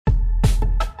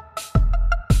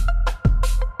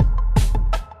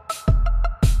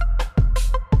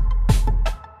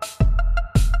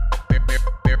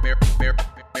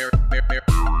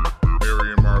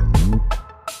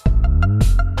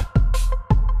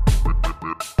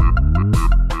Mary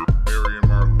and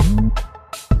Martha.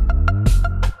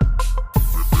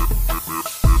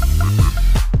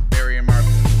 Mary and Martha. Mary and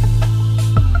Martha.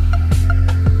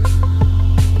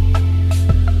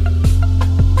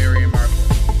 Mary and Martha.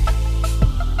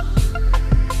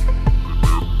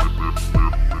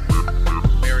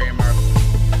 Mary and Martha.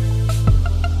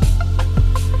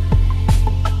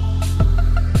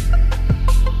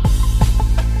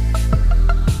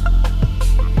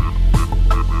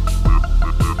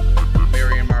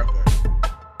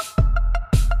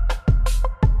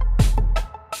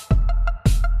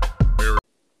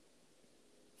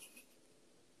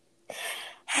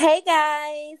 Hey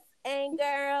guys and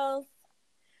girls,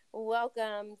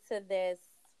 welcome to this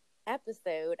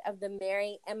episode of the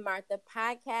Mary and Martha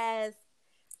podcast.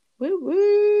 Woo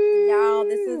woo, Y'all,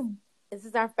 this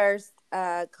is our first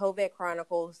COVID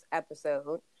Chronicles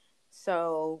episode.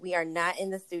 So we are not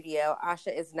in the studio.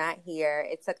 Asha is not here.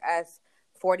 It took us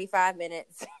 45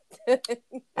 minutes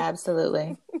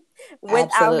Absolutely. without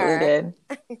Absolutely her. did.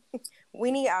 We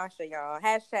need Asha, y'all.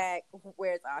 Hashtag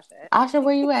where's Asha? Asha,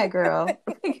 where you at, girl?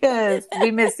 Because we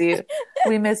miss you.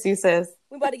 We miss you, sis.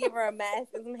 We about to give her a mask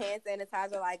and some hand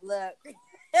sanitizer. Like, look.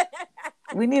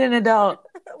 We need an adult.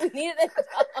 We need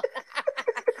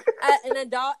an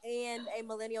adult and a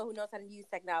millennial who knows how to use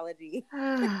technology.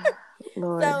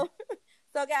 Lord.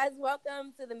 So guys,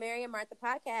 welcome to the Mary and Martha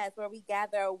podcast, where we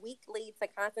gather weekly to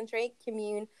concentrate,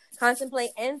 commune, contemplate,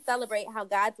 and celebrate how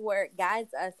God's word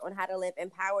guides us on how to live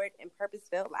empowered and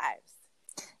purpose-filled lives.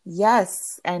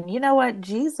 Yes. And you know what?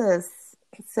 Jesus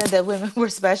said that women were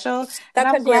special. Stop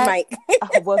touching your mic.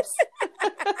 Oh, whoops.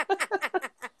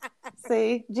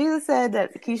 See, Jesus said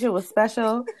that Keisha was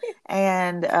special,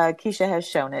 and Keisha has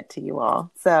shown it to you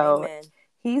all. So Amen.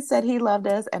 He said he loved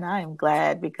us, and I am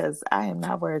glad because I am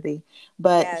not worthy.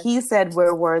 But Yes. He said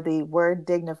we're worthy, we're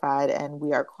dignified, and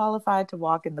we are qualified to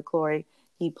walk in the glory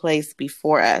He placed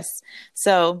before us.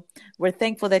 So we're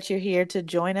thankful that you're here to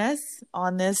join us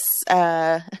on this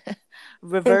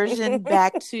reversion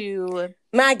back to...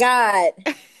 My God.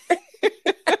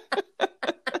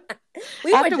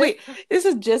 This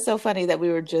is just so funny that we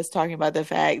were just talking about the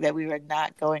fact that we were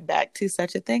not going back to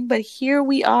such a thing, but here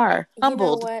we are,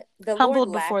 humbled, You know what? The humbled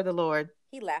Lord before laughed. the Lord.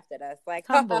 He laughed at us. Like,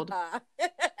 Humbled.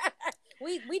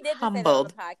 we did just say that on the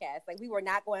Humbled. podcast. Like, we were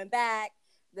not going back.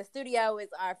 The studio is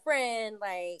our friend.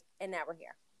 Like, and now we're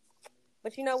here.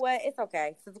 But you know what? It's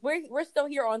okay. Since we're still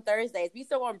here on Thursdays, we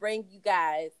still want to bring you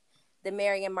guys the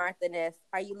Mary and Martha-ness.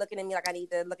 Are you looking at me like I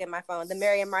need to look at my phone? The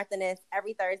Mary and Martha-ness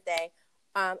every Thursday.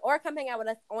 Or come hang out with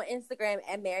us on Instagram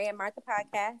at Mary and Martha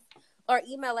Podcast, or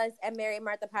email us at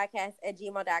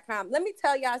maryandmarthapodcast@gmail.com. Let me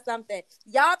tell y'all something.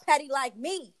 Y'all petty like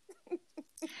me.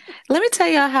 Let me tell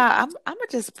y'all how I'm gonna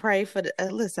just pray for the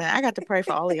listen, I got to pray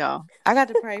for all of y'all. I got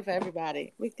to pray for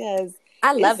everybody because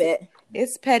I love it.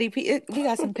 It's petty. We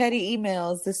got some petty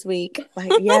emails this week.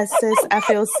 Like, yes, sis, I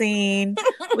feel seen.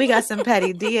 We got some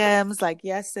petty DMs. Like,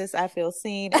 yes, sis, I feel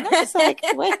seen. And I'm just like,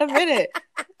 wait a minute.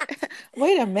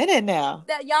 Wait a minute now.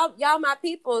 That y'all my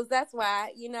peoples. That's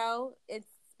why, it's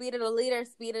speed of the leader,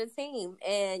 speed of the team.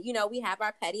 And, we have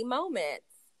our petty moments.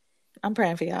 I'm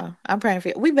praying for y'all.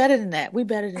 We better than that.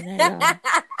 Y'all.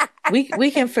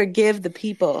 we can forgive the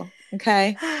people.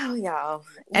 Okay. Oh, y'all.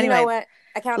 Anyway, you know what?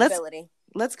 Accountability.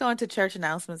 Let's go into church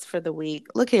announcements for the week.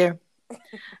 Look here.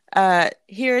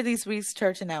 Here are these week's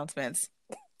church announcements.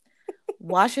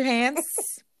 Wash your hands.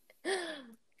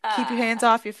 Keep your hands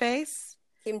off your face.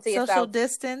 Keep them to Social yourself.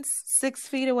 distance 6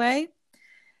 feet away.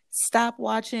 Stop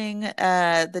watching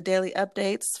the daily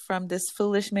updates from this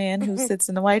foolish man who sits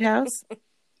in the White House.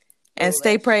 And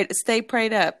stay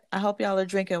prayed up. I hope y'all are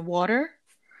drinking water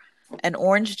and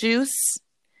orange juice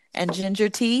and ginger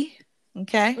tea.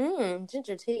 Okay.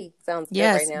 Ginger tea sounds good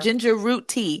yes, right now. Ginger root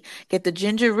tea. Get the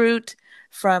ginger root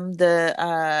from the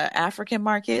African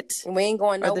market. We ain't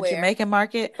going or nowhere. the Jamaican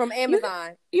market From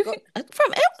Amazon. You can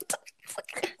from Amazon.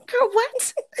 Girl,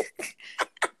 what?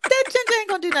 That ginger ain't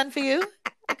gonna do nothing for you.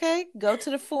 Okay, go to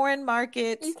the foreign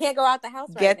market. You can't go out the house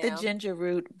Get right now. the ginger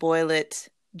root, boil it,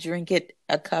 drink it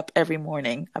a cup every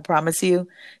morning. I promise you,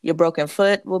 your broken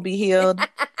foot will be healed.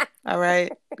 All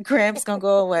right, cramps gonna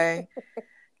go away.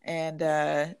 And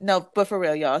no, but for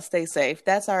real, y'all, stay safe.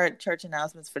 That's our church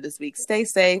announcements for this week. Stay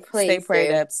safe, Please stay prayed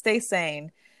do. up, stay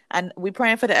sane. And we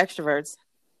praying for the extroverts.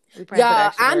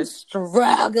 Y'all, I'm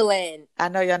struggling. I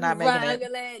know y'all not making it.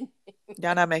 Struggling.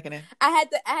 Y'all not making it. I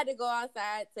had to go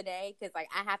outside today because I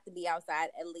have to be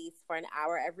outside at least for an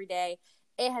hour every day.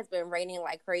 It has been raining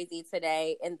like crazy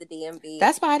today in the DMV.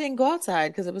 That's why I didn't go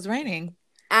outside, because it was raining.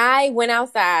 I went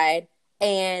outside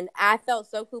and I felt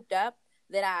so cooped up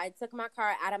that I took my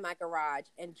car out of my garage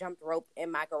and jumped rope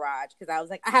in my garage because I was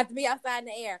like, I have to be outside in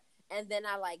the air. And then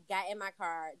I like got in my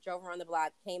car, drove around the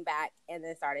block, came back, and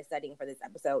then started studying for this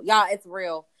episode. Y'all, it's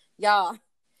real. Y'all.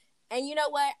 And you know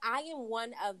what? I am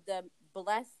one of the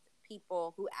blessed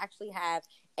people who actually have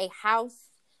a house,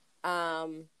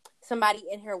 somebody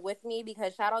in here with me,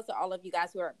 because shout out to all of you guys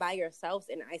who are by yourselves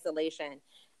in isolation.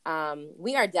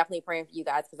 We are definitely praying for you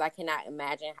guys because I cannot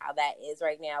imagine how that is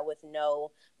right now with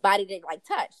nobody to like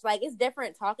touch. Like, it's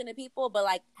different talking to people, but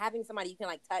like having somebody you can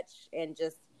like touch and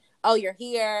just, oh, you're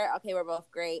here. Okay, we're both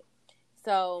great.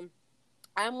 So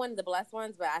I'm one of the blessed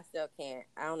ones, but I still can't.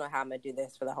 I don't know how I'm going to do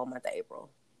this for the whole month of April.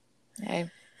 Hey,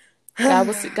 God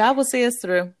will see us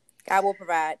through. God will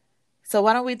provide. So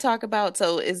why don't we talk about,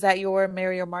 so is that your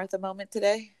Mary or Martha moment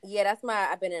today? Yeah, that's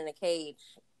I've been in a cage,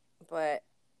 but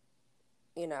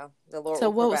you know, the Lord So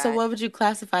will provide. So what would you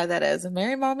classify that as, a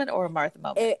Mary moment or a Martha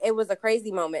moment? It was a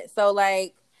crazy moment. So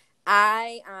like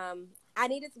I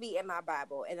needed to be in my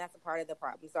Bible, and that's a part of the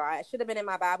problem. So I should have been in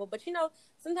my Bible, but you know,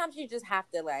 sometimes you just have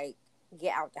to like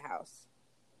get out the house.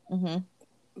 Mm-hmm.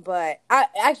 But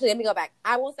let me go back.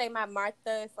 I will say my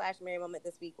Martha/Mary moment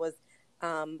this week was,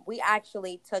 we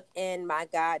actually took in my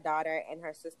goddaughter and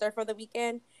her sister for the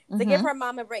weekend to give her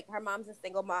mom a break. Her mom's a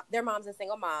single mom. Their mom's a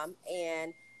single mom,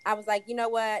 and I was like, you know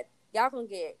what, y'all gonna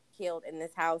get killed in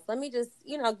this house. Let me just,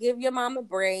 you know, give your mom a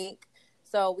break.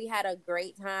 So we had a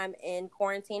great time in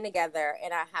quarantine together,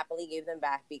 and I happily gave them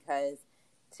back because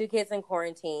 2 kids in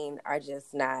quarantine are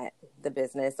just not the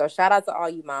business. So shout out to all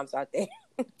you moms out there.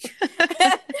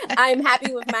 I'm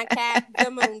happy with my cat,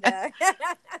 Zamunda.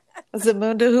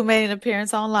 Zamunda, who made an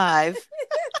appearance on live.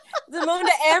 Zamunda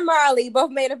and Marley both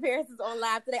made appearances on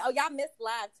live today. Oh, y'all missed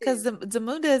live too. Because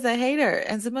Zamunda is a hater.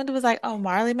 And Zamunda was like, oh,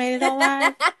 Marley made it on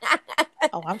live?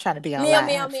 Oh, I'm trying to be on meow, live.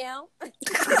 Meow, meow,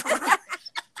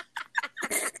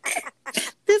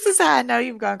 This is how I know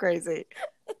you've gone crazy.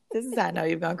 This is how I know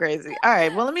you've gone crazy. All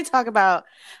right. Well, let me talk about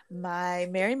my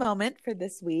Mary moment for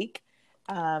this week.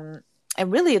 And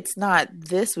really, it's not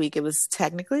this week. It was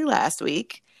technically last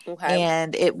week. Okay.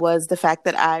 And it was the fact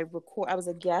that I was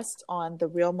a guest on the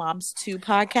Real Moms 2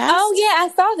 podcast. Oh, yeah. I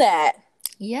saw that.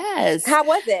 Yes. How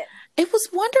was it? It was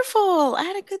wonderful. I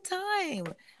had a good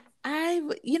time.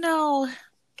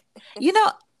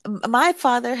 My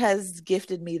father has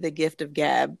gifted me the gift of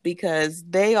gab because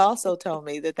they also told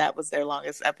me that was their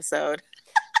longest episode.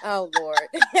 Oh, Lord.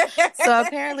 So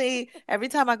apparently every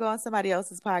time I go on somebody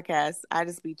else's podcast, I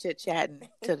just be chit-chatting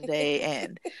till the day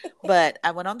end. But I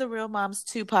went on the Real Moms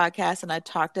 2 podcast and I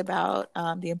talked about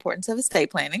the importance of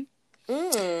estate planning.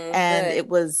 And good. It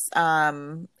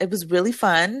was really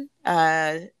fun.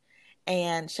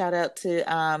 And shout out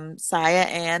to Saya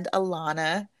and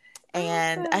Alana.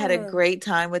 And I had a great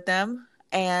time with them.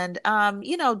 And,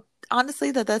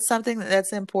 honestly, that's something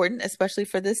that's important, especially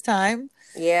for this time.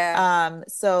 Yeah.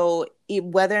 So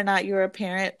whether or not you're a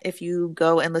parent, if you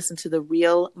go and listen to the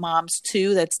Real Moms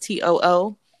 2, that's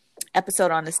TOO,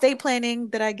 episode on estate planning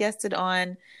that I guested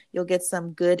on, you'll get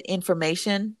some good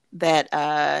information that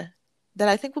I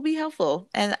think will be helpful.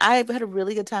 And I had a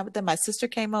really good time with them. My sister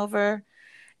came over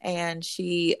and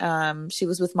she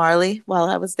was with Marley while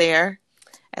I was there.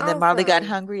 And then Marley got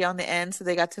hungry on the end, so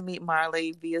they got to meet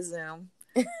Marley via Zoom.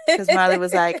 Because Marley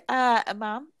was like,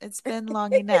 Mom, it's been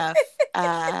long enough.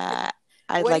 I'd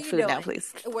like food now,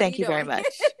 please. Thank you very much.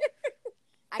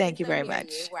 Thank you very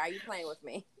much. Why are you playing with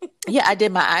me? Yeah, I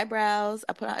did my eyebrows.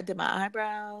 I did my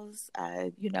eyebrows.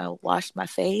 I, washed my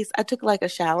face. I took like a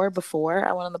shower before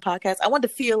I went on the podcast. I wanted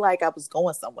to feel like I was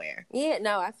going somewhere. Yeah,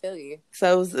 no, I feel you.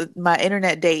 So it was my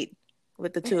internet date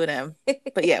with the 2 of them.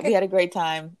 But yeah, we had a great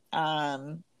time.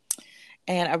 And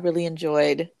I really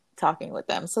enjoyed talking with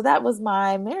them. So that was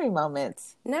my Mary moment.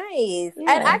 Nice.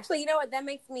 Yeah. And actually, you know what? That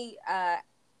makes me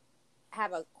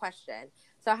have a question.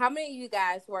 So how many of you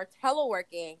guys who are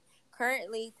teleworking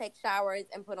currently take showers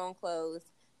and put on clothes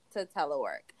to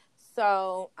telework?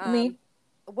 So, me.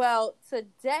 Well,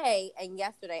 today and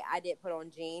yesterday I did put on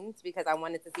jeans because I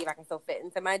wanted to see if I can still fit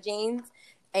into my jeans.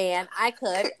 And I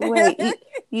could. Wait,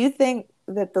 you think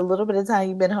that the little bit of time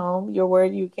you've been home, you're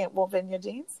worried you won't fit in your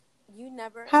jeans? You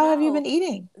never How know. have you been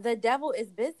eating? The devil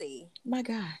is busy. My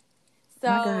God.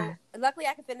 So luckily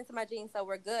I can fit into my jeans, so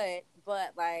we're good.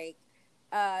 But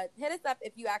hit us up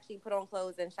if you actually put on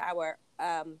clothes and shower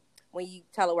when you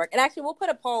telework. And actually we'll put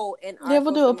a poll in our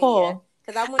we'll do a poll.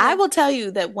 I will tell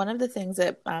you that one of the things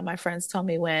that my friends told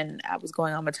me when I was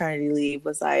going on maternity leave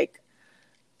was like,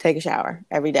 take a shower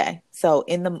every day. So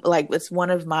it's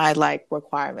one of my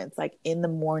requirements, in the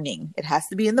morning, it has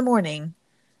to be in the morning.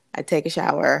 I take a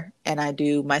shower, and I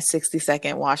do my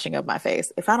 60-second washing of my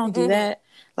face. If I don't do that,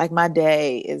 like my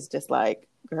day is just like,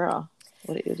 girl,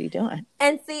 what are you doing?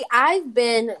 And see, I've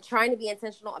been trying to be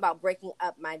intentional about breaking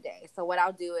up my day. So what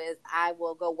I'll do is I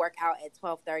will go work out at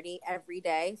 12:30 every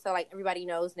day. So like everybody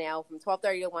knows now, from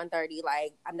 12:30 to 1:30,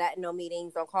 like I'm not in no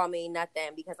meetings, don't call me,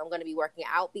 nothing, because I'm going to be working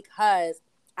out, because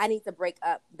I need to break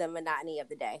up the monotony of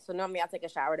the day. So normally I'll take a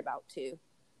shower at about 2.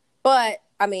 But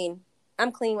I mean,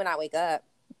 I'm clean when I wake up.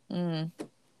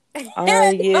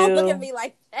 Are you? Don't look at me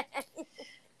like that.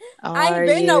 I ain't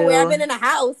been nowhere. I've been in a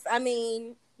house. I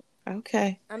mean,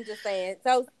 okay. I'm just saying.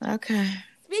 So, okay.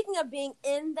 Speaking of being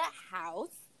in the house,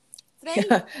 today's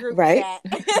group right?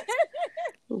 chat.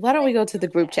 Why don't we go to the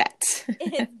group chat?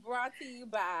 It's brought to you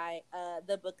by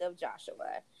the Book of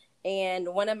Joshua and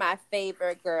one of my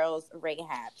favorite girls,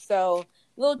 Rahab. So,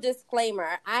 little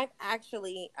disclaimer: I've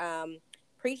actually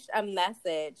preached a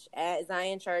message at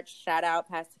Zion Church. Shout out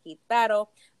Pastor Keith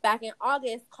Battle back in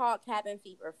August, called Cabin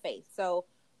Fever Faith. So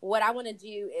what I want to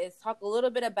do is talk a little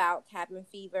bit about cabin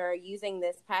fever using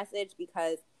this passage,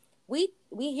 because we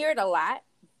hear it a lot,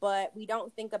 but we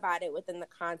don't think about it within the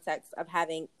context of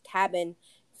having cabin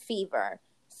fever.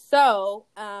 So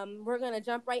we're going to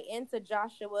jump right into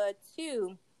Joshua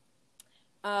 2.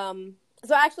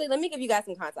 So actually, let me give you guys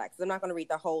some context. I'm not going to read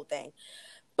the whole thing.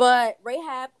 But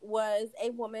Rahab was a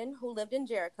woman who lived in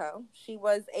Jericho. She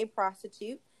was a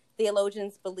prostitute.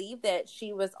 Theologians believe that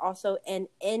she was also an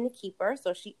innkeeper,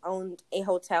 so she owned a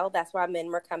hotel. That's why men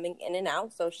were coming in and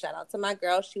out. So shout out to my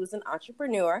girl. She was an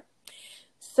entrepreneur.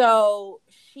 So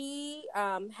she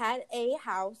had a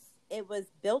house. It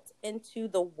was built into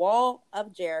the wall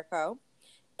of Jericho.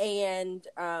 And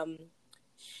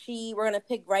we're going to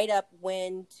pick right up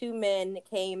when 2 men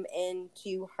came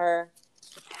into her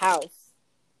house.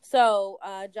 So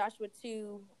Joshua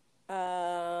 2,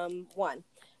 1.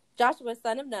 Joshua,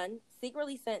 son of Nun,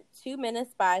 secretly sent 2 men as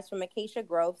spies from Acacia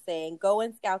Grove, saying, "Go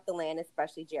and scout the land,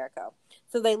 especially Jericho."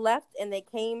 So they left, and they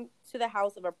came to the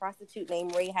house of a prostitute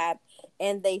named Rahab,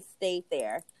 and they stayed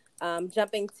there.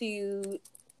 Jumping to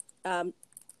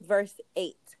verse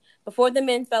 8. Before the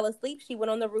men fell asleep, she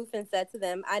went on the roof and said to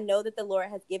them, "I know that the Lord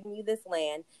has given you this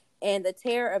land, and the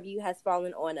terror of you has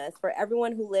fallen on us, for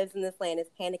everyone who lives in this land is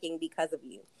panicking because of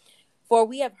you. For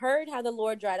we have heard how the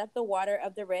Lord dried up the water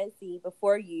of the Red Sea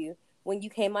before you when you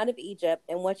came out of Egypt,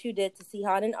 and what you did to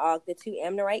Sihon and Og, the 2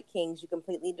 Amorite kings you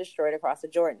completely destroyed across the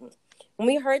Jordan. When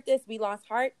we heard this, we lost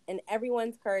heart, and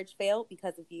everyone's courage failed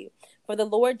because of you. For the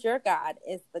Lord your God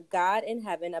is the God in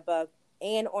heaven above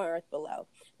and on earth below.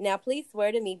 Now please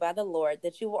swear to me by the Lord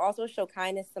that you will also show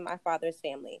kindness to my father's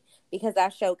family, because I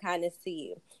showed kindness to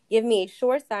you. Give me a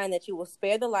sure sign that you will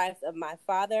spare the lives of my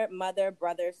father, mother,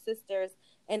 brothers, sisters,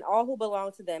 and all who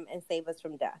belong to them, and save us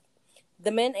from death."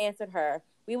 The men answered her,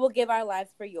 "We will give our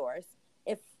lives for yours.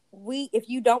 If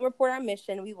you don't report our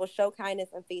mission, we will show kindness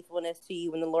and faithfulness to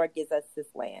you when the Lord gives us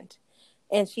this land."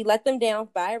 And she let them down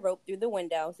by a rope through the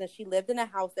window, since she lived in a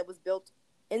house that was built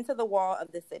into the wall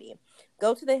of the city.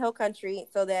 "Go to the hill country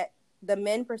so that the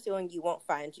men pursuing you won't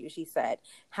find you," she said.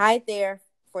 "Hide there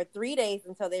for 3 days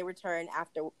until they return,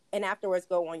 and afterwards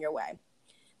go on your way."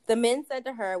 The men said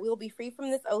to her, "We will be free from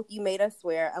this oath you made us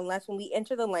swear, unless when we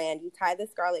enter the land, you tie the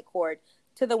scarlet cord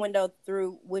to the window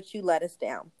through which you let us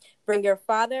down. Bring your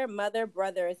father, mother,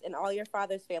 brothers, and all your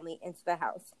father's family into the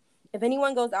house. If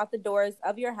anyone goes out the doors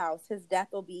of your house, his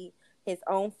death will be his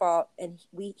own fault, and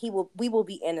we will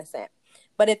be innocent.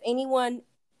 But if anyone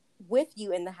with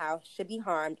you in the house should be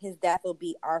harmed, his death will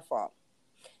be our fault.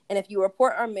 And if you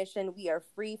report our mission, we are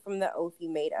free from the oath you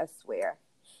made us swear."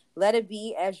 "Let it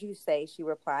be as you say," she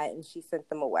replied, and she sent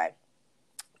them away.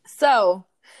 So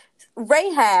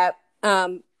Rahab,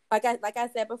 like I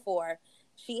said before,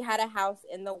 she had a house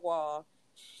in the wall.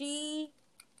 She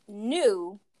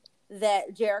knew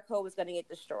that Jericho was going to get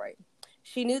destroyed.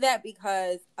 She knew that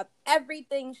because of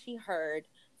everything she heard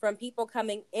from people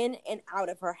coming in and out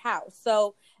of her house.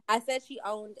 So I said she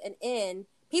owned an inn.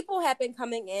 People have been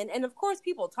coming in, and of course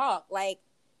people talk. Like,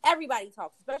 everybody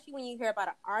talks, especially when you hear about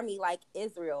an army like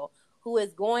Israel, who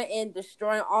is going in,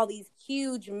 destroying all these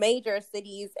huge major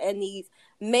cities and these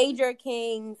major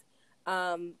kings.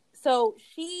 So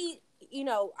she,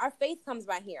 our faith comes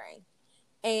by hearing.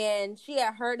 And she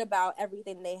had heard about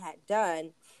everything they had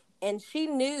done. And she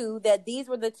knew that these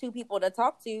were the 2 people to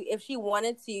talk to if she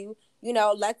wanted to,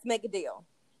 let's make a deal.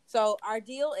 So our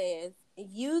deal is,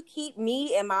 you keep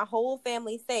me and my whole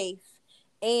family safe,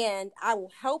 and I will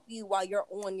help you while you're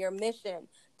on your mission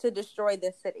to destroy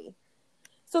this city.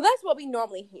 So that's what we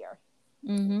normally hear.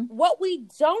 Mm-hmm. What we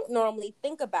don't normally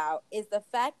think about is the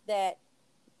fact that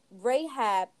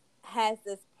Rahab has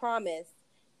this promise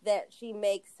that she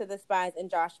makes to the spies in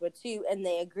Joshua 2, and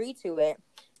they agree to it.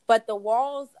 But the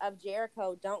walls of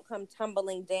Jericho don't come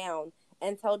tumbling down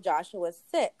until Joshua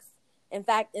 6. In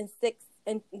fact, in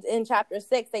chapter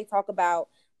 6, they talk about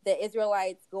the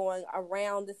Israelites going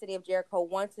around the city of Jericho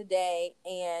once a day,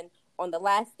 and on the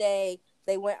last day,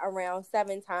 they went around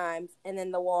 7 times, and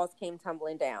then the walls came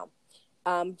tumbling down.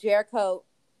 Joshua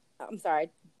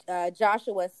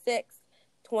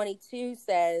 6:22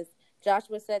 says,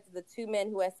 Joshua said to the 2 men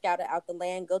who had scouted out the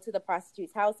land, go to the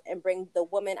prostitute's house and bring the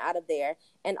woman out of there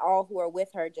and all who are with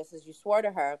her, just as you swore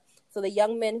to her. So the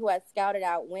young men who had scouted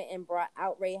out went and brought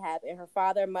out Rahab and her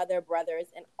father, mother, brothers,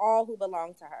 and all who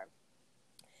belonged to her.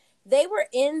 They were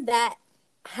in that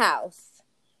house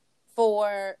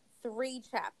for 3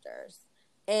 chapters.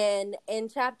 And in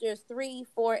chapters 3,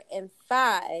 4, and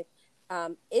 5,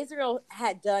 Israel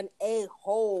had done a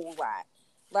whole lot.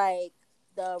 Like,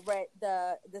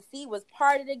 the sea was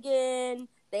parted again.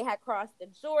 They had crossed the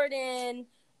Jordan.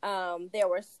 There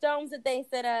were stones that they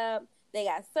set up. They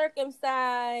got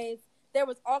circumcised. There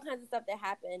was all kinds of stuff that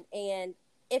happened. And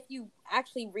if you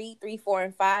actually read 3, 4,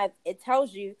 and 5, it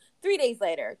tells you 3 days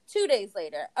later, 2 days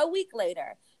later, a week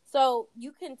later. So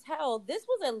you can tell this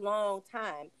was a long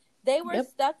time. They were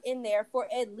stuck in there for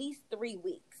at least 3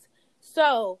 weeks.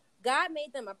 So God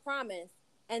made them a promise,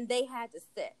 and they had to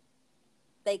sit.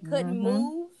 They couldn't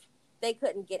move. They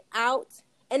couldn't get out.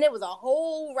 And it was a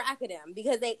whole rack of them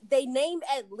because they named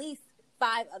at least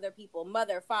 5 other people: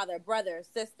 mother, father, brother,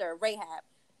 sister, Rahab,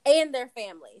 and their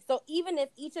family. So even if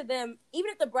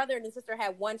the brother and the sister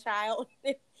had 1 child,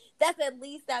 that's at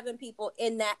least 7 people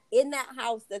in that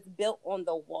house that's built on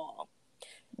the wall.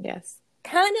 Yes.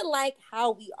 Kind of like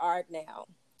how we are now.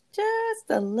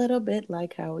 Just a little bit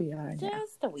like how we are now.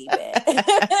 Just a wee bit.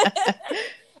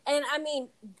 And I mean,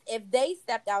 if they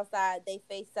stepped outside, they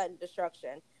faced sudden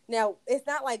destruction. Now, it's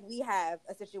not like we have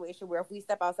a situation where if we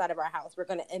step outside of our house, we're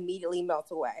going to immediately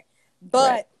melt away.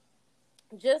 But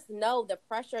just know the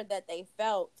pressure that they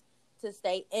felt to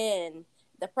stay in,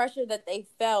 the pressure that they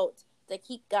felt to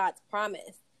keep God's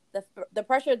promise, the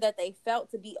pressure that they felt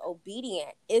to be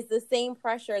obedient is the same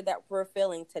pressure that we're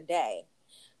feeling today.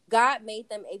 God made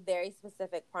them a very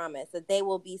specific promise that they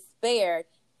will be spared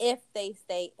if they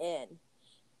stay in.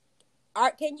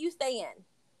 Can you stay in?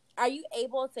 Are you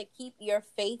able to keep your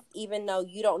faith even though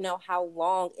you don't know how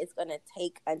long it's going to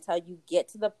take until you get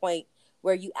to the point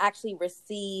where you actually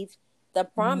receive the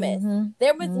promise?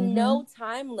 There was no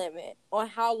time limit on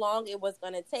how long it was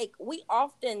going to take. We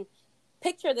often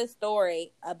picture this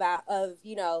story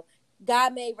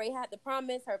God made Rahab the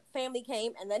promise, her family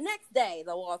came, and the next day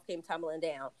the walls came tumbling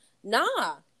down.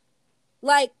 Nah.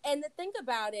 And to think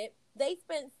about it, they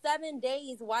spent 7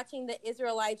 days watching the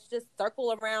Israelites just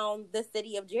circle around the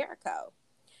city of Jericho.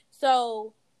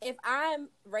 So if I'm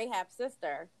Rahab's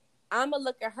sister, I'm going to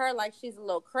look at her like she's a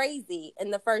little crazy in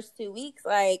the first 2 weeks.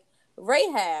 Like,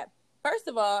 Rahab, first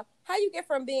of all, how you get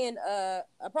from being a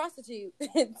prostitute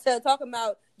to talking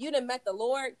about you done met the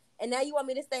Lord, and now you want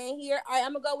me to stay in here? All right,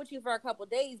 I'm going to go with you for a couple of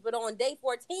days, but on day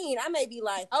 14, I may be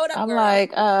like, hold up, I'm girl.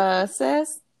 like,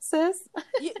 sis?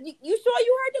 You sure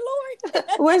you heard the Lord?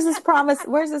 Where's this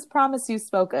promise you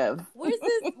spoke of? Where's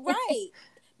this? Right.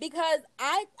 Because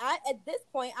I at this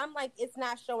point, I'm like, it's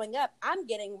not showing up. I'm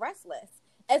getting restless,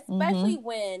 especially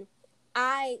when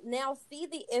I now see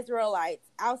the Israelites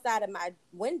outside of my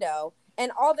window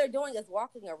and all they're doing is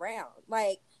walking around.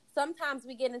 Like, sometimes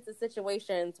we get into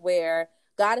situations where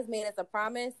God has made us a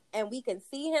promise and we can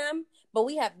see him, but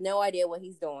we have no idea what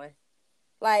he's doing.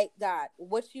 Like, God,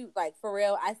 for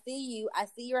real, I see you, I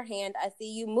see your hand, I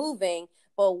see you moving,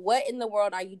 but what in the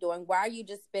world are you doing? Why are you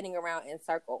just spinning around in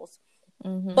circles?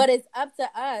 But it's up to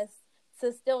us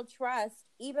to still trust,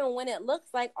 even when it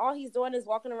looks like all he's doing is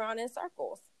walking around in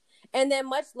circles. And then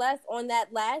much less on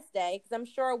that last day, because I'm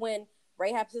sure when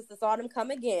Rahab's sister saw them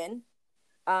come again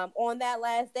on that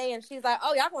last day, and she's like,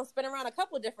 oh, y'all gonna spin around a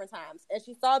couple of different times. And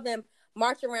she saw them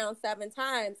march around 7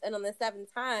 times, and on the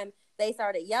 7th time, they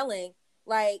started yelling.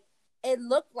 Like, it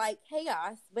looked like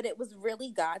chaos, but it was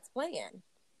really God's plan.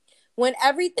 When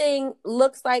everything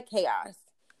looks like chaos,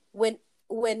 when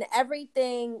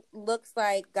everything looks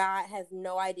like God has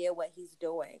no idea what he's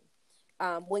doing,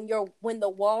 when the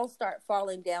walls start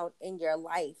falling down in your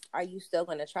life, are you still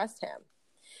going to trust him?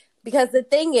 Because the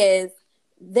thing is,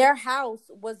 their house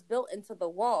was built into the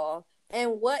wall,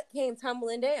 and what came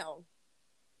tumbling down?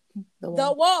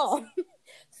 The wall.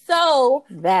 So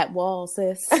that wall,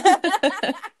 sis. So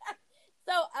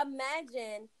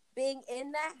imagine being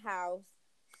in that house,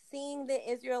 seeing the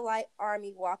Israelite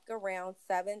army walk around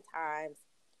 7 times,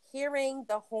 hearing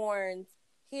the horns,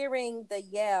 hearing the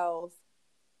yells,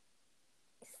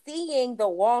 seeing the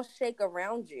wall shake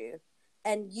around you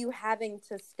and you having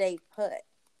to stay put.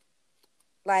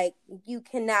 Like, you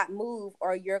cannot move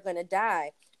or you're going to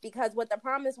die. Because what the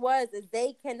promise was is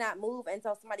they cannot move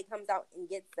until somebody comes out and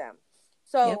gets them.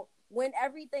 So when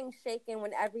everything's shaking,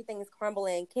 when everything's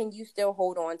crumbling, can you still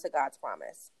hold on to God's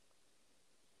promise?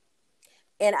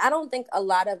 And I don't think a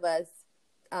lot of us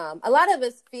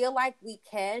feel like we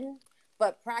can,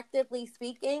 but practically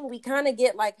speaking, we kind of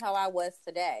get like how I was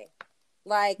today.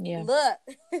 Like, look,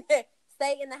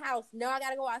 stay in the house. No, I got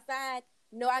to go outside.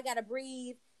 No, I got to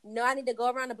breathe. No, I need to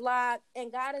go around the block.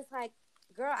 And God is like,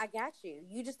 girl, I got you.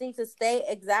 You just need to stay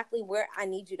exactly where I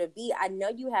need you to be. I know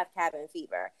you have cabin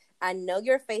fever. I know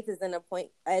your faith is at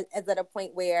a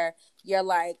point where you're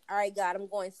like, all right, God, I'm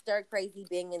going stir crazy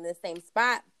being in the same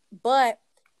spot. But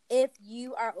if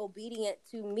you are obedient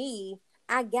to me,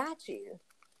 I got you.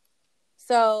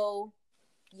 So,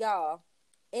 y'all,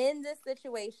 in this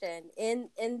situation, in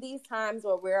these times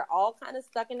where we're all kind of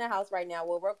stuck in the house right now,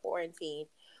 where we're quarantined,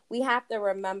 we have to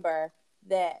remember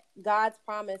that God's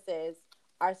promises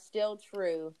are still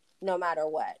true no matter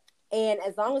what. And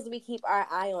as long as we keep our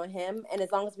eye on him, and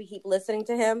as long as we keep listening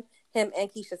to him and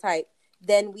Keisha's hype,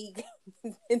 then we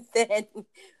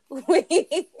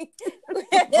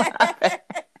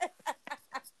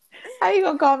How you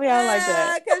gonna call me out like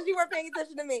that? Because you were paying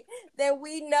attention to me. Then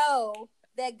we know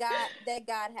that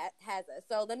God has us.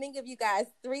 So let me give you guys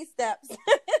 3 steps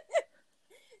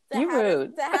to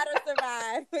how to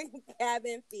survive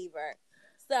cabin fever.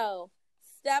 So,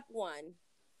 step 1,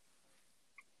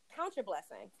 count your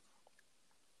blessings.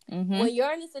 Mm-hmm. When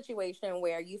you're in a situation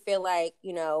where you feel like,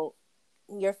 you know,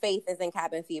 your faith is in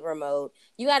cabin fever mode,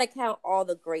 you got to count all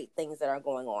the great things that are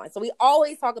going on. So we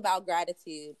always talk about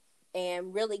gratitude,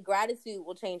 and really gratitude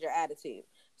will change your attitude.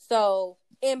 So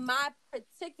in my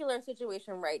particular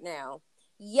situation right now,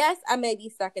 yes, I may be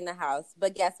stuck in the house,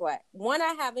 but guess what? 1,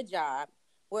 I have a job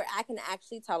where I can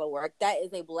actually telework. That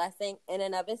is a blessing in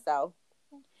and of itself.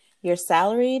 You're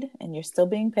salaried and you're still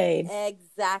being paid.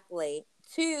 Exactly.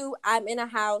 2, I'm in a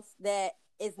house that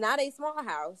is not a small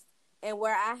house, and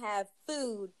where I have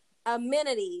food,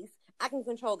 amenities, I can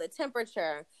control the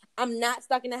temperature. I'm not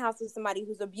stuck in the house with somebody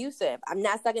who's abusive. I'm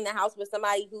not stuck in the house with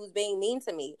somebody who's being mean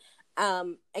to me,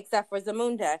 except for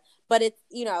Zamunda. But it's,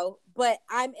 you know, but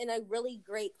I'm in a really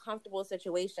great, comfortable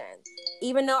situation.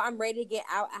 Even though I'm ready to get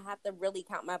out, I have to really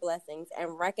count my blessings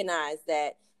and recognize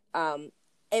that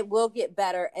it will get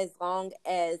better as long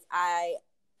as I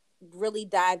really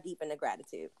dive deep into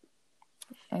gratitude.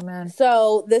 Amen.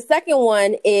 So the second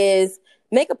one is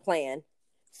make a plan.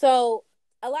 So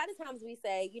a lot of times we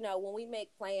say, you know, when we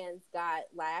make plans, God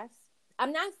laughs.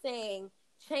 I'm not saying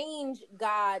change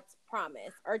God's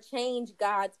promise or change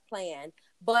God's plan,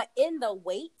 but in the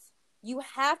wait, you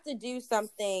have to do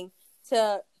something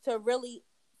to really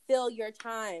fill your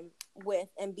time with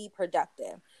and be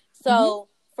productive. So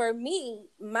for me,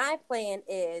 my plan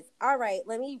is, all right,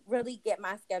 let me really get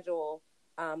my schedule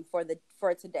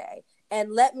for today,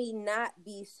 and let me not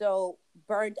be so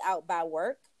burned out by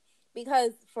work.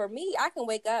 Because for me, I can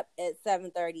wake up at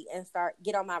 7:30 and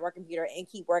get on my work computer and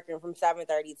keep working from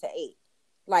 7:30 to 8,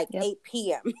 like 8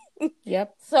 p.m.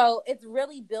 Yep. So it's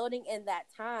really building in that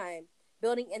time,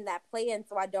 building in that plan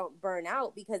so I don't burn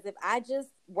out. Because if I just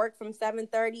work from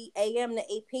 7:30 a.m. to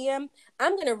 8 p.m.,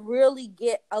 I'm going to really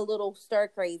get a little stir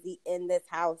crazy in this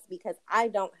house because I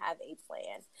don't have a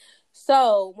plan.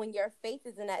 So when your faith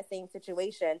is in that same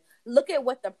situation, look at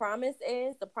what the promise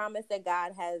is, the promise that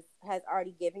God has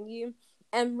already given you,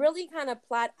 and really kind of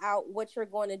plot out what you're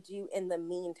going to do in the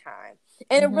meantime.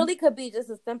 And it really could be just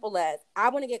as simple as, I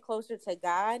want to get closer to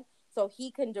God so he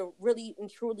can really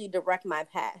and truly direct my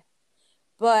path.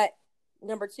 But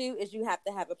number 2 is you have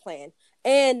to have a plan.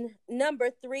 And number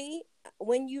 3,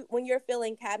 when you're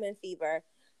feeling cabin fever,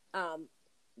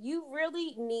 you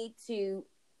really need to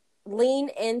lean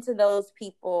into those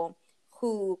people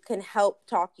who can help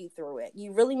talk you through it.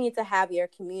 You really need to have your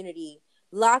community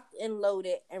locked and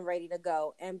loaded and ready to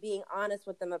go, and being honest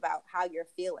with them about how you're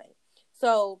feeling.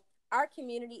 So our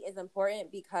community is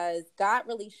important because God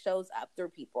really shows up through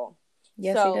people.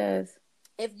 Yes, he does.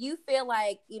 If you feel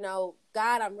like, you know,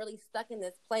 God, I'm really stuck in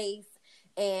this place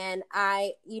and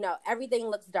everything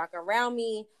looks dark around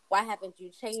me. Why haven't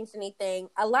you changed anything?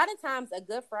 A lot of times a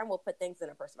good friend will put things in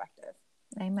a perspective.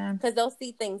 Amen. Because they'll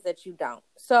see things that you don't.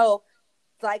 So,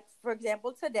 like, for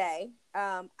example, today,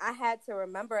 I had to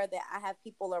remember that I have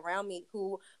people around me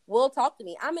who will talk to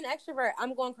me. I'm an extrovert.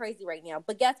 I'm going crazy right now.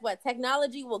 But guess what?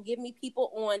 Technology will give me people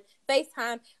on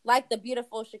FaceTime like the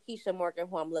beautiful Shakisha Morgan,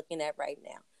 who I'm looking at right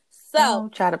now. So,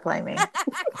 don't try to play me.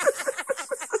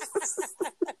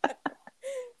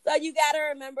 So you gotta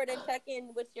remember to check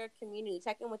in with your community,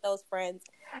 check in with those friends,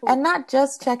 and not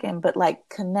just check in, but like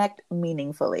connect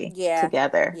meaningfully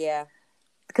together. Yeah.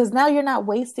 Because now you're not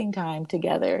wasting time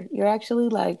together. You're actually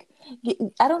like,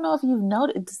 I don't know if you've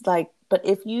noticed, like, but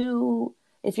if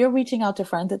you're reaching out to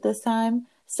friends at this time,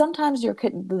 sometimes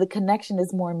the connection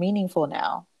is more meaningful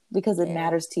now because it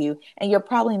matters to you, and you're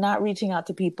probably not reaching out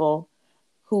to people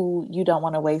who you don't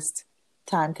want to waste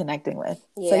time connecting with.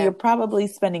 So you're probably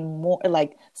spending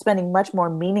much more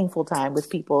meaningful time with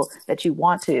people that you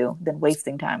want to than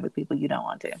wasting time with people you don't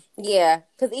want to. Yeah,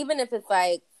 because even if it's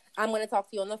like, I'm going to talk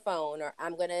to you on the phone, or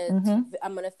I'm going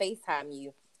to FaceTime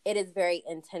you, it is very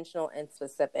intentional and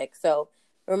specific. So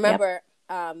remember,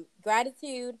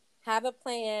 gratitude, have a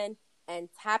plan, and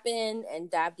tap in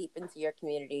and dive deep into your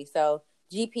community. So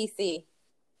GPC.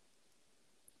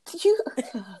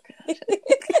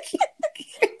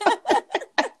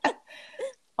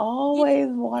 Always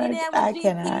wanted. I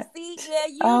cannot.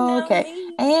 Yeah, okay.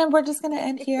 Me. And we're just going to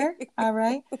end here. All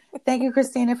right. Thank you,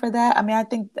 Christina, for that. I mean, I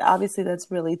think obviously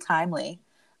that's really timely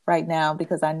right now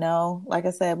because I know, like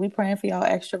I said, we praying for y'all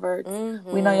extroverts.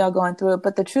 Mm-hmm. We know y'all going through it,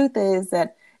 but the truth is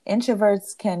that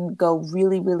introverts can go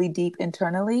really, really deep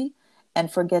internally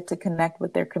and forget to connect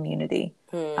with their community.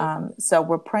 So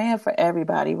we're praying for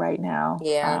everybody right now.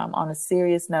 Yeah. On a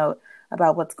serious note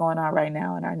about what's going on right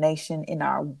now in our nation, in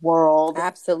our world.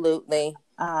 Absolutely.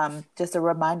 Just a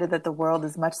reminder that the world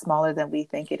is much smaller than we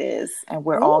think it is, and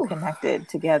we're all connected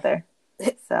together.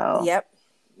 So,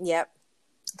 Yep.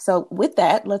 So with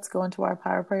that, let's go into our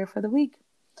power prayer for the week.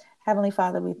 Heavenly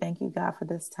Father, we thank you, God, for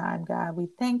this time. God, we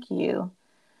thank you.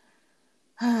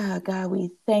 God,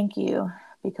 we thank you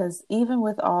because even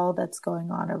with all that's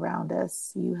going on around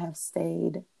us, you have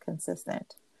stayed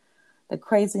consistent. The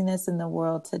craziness in the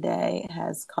world today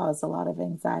has caused a lot of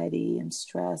anxiety and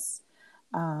stress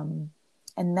and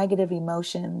negative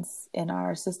emotions in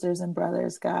our sisters and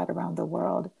brothers, God, around the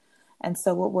world. And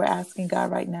so what we're asking,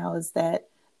 God, right now is that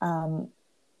you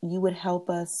would help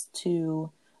us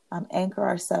to anchor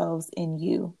ourselves in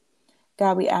you.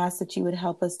 God, we ask that you would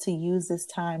help us to use this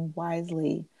time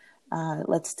wisely.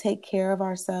 Let's take care of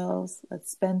ourselves.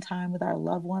 Let's spend time with our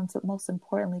loved ones. But most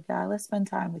importantly, God, let's spend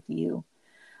time with you.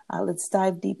 Let's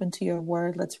dive deep into your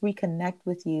word. Let's reconnect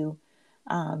with you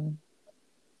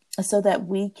so that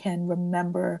we can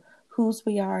remember whose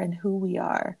we are and who we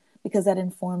are, because that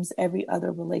informs every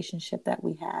other relationship that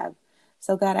we have.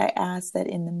 So God, I ask that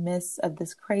in the midst of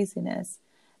this craziness,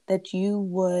 that you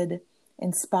would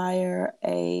inspire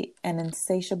an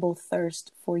insatiable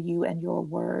thirst for you and your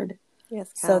word.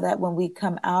 Yes, God. So that when we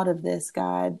come out of this,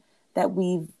 God, that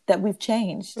we've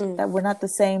changed, that we're not the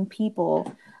same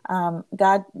people.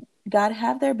 God,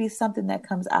 have there be something that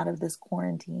comes out of this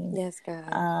quarantine. Yes,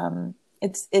 God.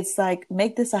 It's like,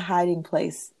 make this a hiding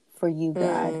place for you,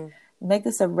 God. Make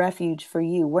this a refuge for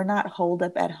you. We're not holed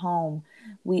up at home.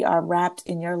 We are wrapped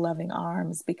in your loving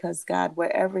arms because, God,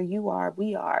 wherever you are,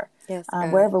 we are. Yes,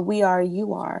 God. Wherever we are,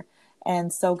 you are.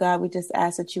 And so, God, we just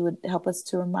ask that you would help us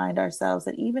to remind ourselves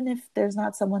that even if there's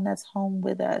not someone that's home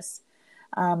with us,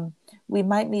 we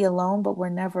might be alone, but we're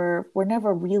never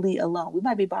really alone. We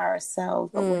might be by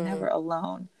ourselves, but we're never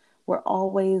alone. We're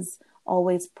always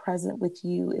present with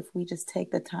you if we just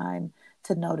take the time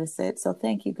to notice it. So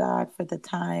thank you, God, for the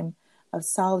time of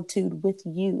solitude with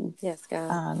you. Yes,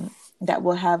 God. That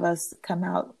will have us come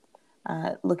out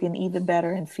looking even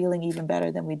better and feeling even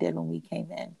better than we did when we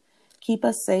came in. Keep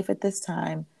us safe at this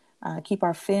time. Keep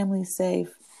our families safe.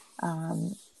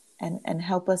 And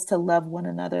help us to love one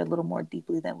another a little more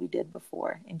deeply than we did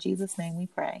before. In Jesus' name we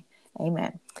pray.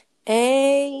 Amen.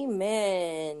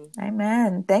 Amen.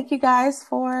 Amen. Thank you guys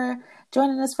for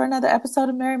joining us for another episode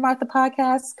of Mary Martha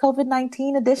Podcast,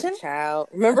 COVID-19 edition. Child.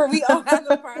 Remember, we all have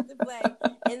a part to play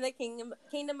in the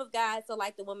kingdom of God. So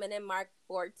like the woman in Mark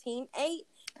 14:8,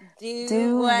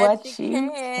 do what you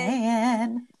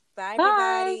can. Bye,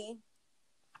 Bye, everybody.